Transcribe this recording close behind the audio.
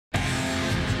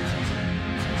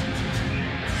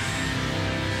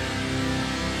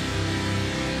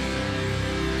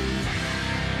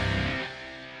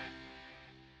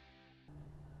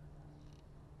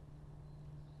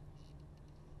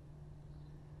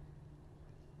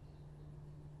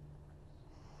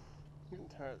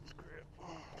Alright, let's grip.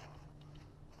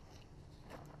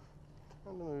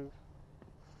 Time to move.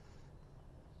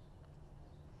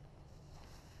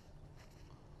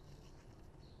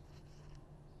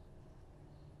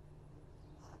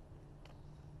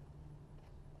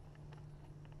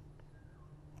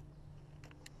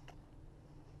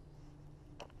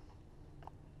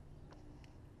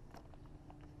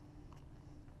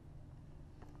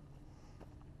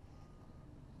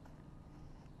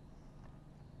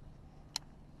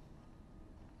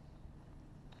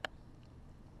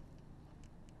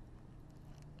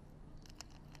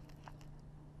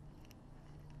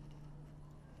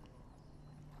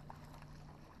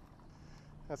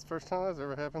 That's the first time that's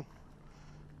ever happened.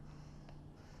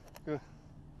 Go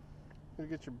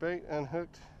get your bait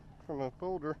unhooked from a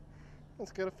boulder.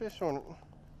 It's got a fish on it.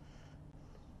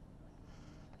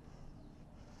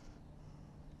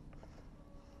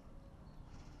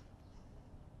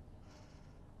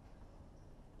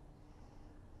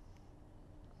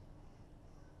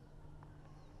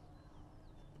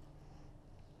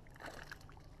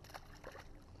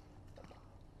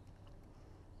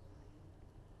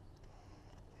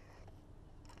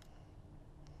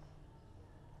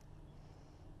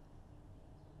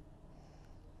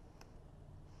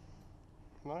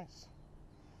 Nice.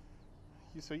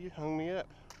 So you hung me up.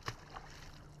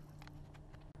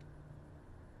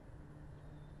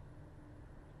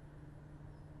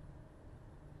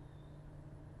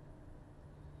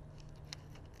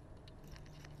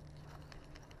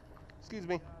 Excuse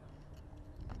me.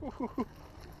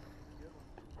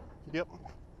 Yep.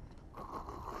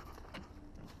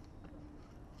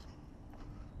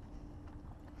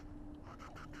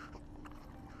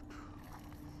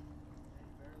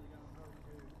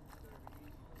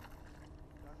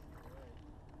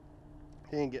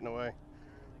 He ain't getting away.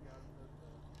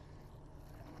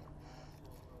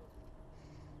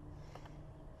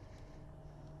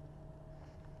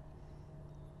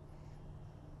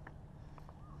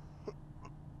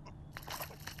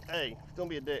 Hey, don't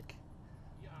be a dick.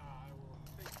 Yeah, I will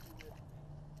take you with me.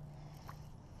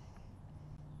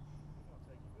 I'm gonna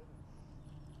take you with him.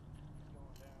 He's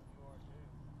going down, you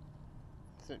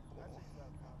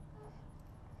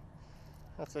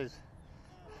are too.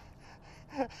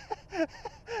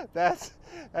 That's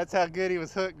that's how good he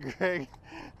was hooked, Greg.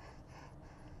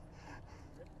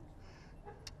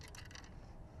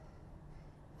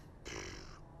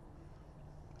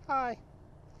 Hi.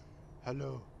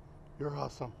 Hello. You're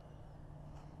awesome.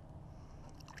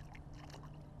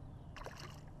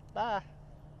 Bye.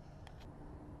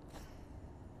 Do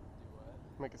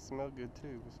what? Make it smell good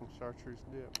too with some chartreuse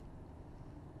dip.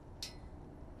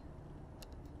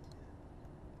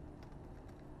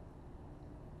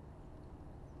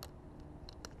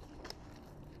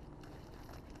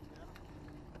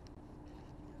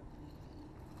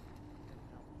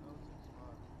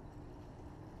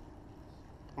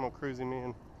 I'm gonna cruise him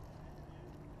in.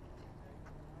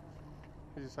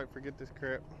 He's just like, forget this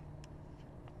crap.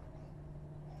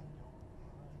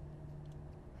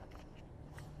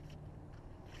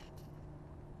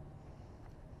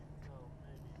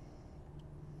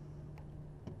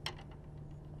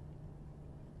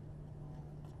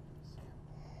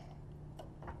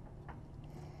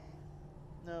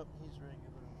 Nope, he's regular.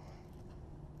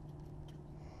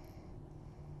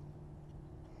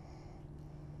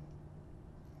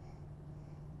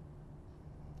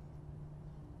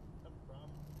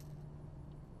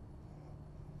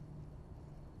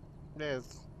 Yeah,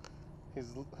 he's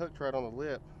hooked right on the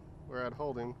lip where I'd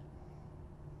hold him.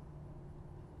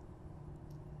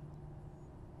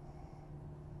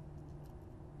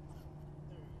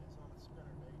 There he is on a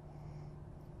spinner bait.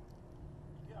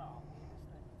 Golly,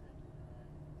 this thing's taking it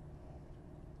right.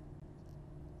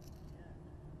 Yeah.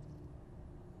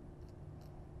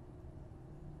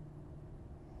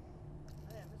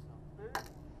 Man, this is a big one.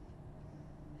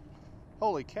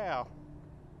 Holy cow.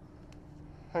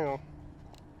 Hang on.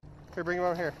 Here, bring him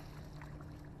over here.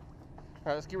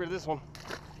 Alright, let's get rid of this one.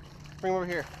 Bring him over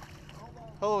here.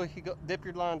 Oh, dip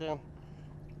your line down.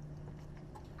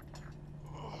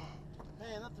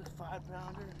 Man, that's a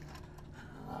 5-pounder.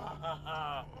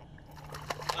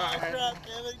 Grab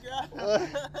Kevin, grab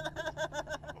him.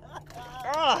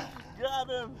 Grab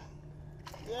him.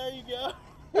 There you go.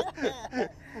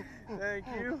 Thank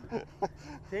you.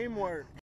 Teamwork.